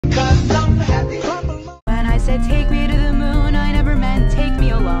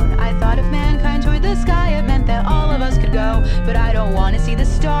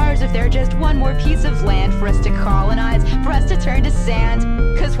more piece of land for us to colonize, for us to turn to sand.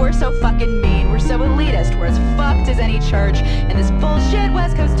 Cause we're so fucking mean, we're so elitist, we're as fucked as any church. And this bullshit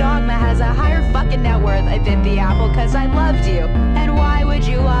West Coast dogma has a higher fucking net worth. I bit the apple cause I loved you. And why would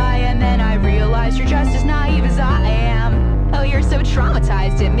you lie? And then I realized you're just as naive as I am. Oh, you're so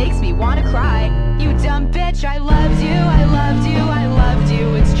traumatized, it makes me wanna cry. You dumb bitch, I loved you, I loved you, I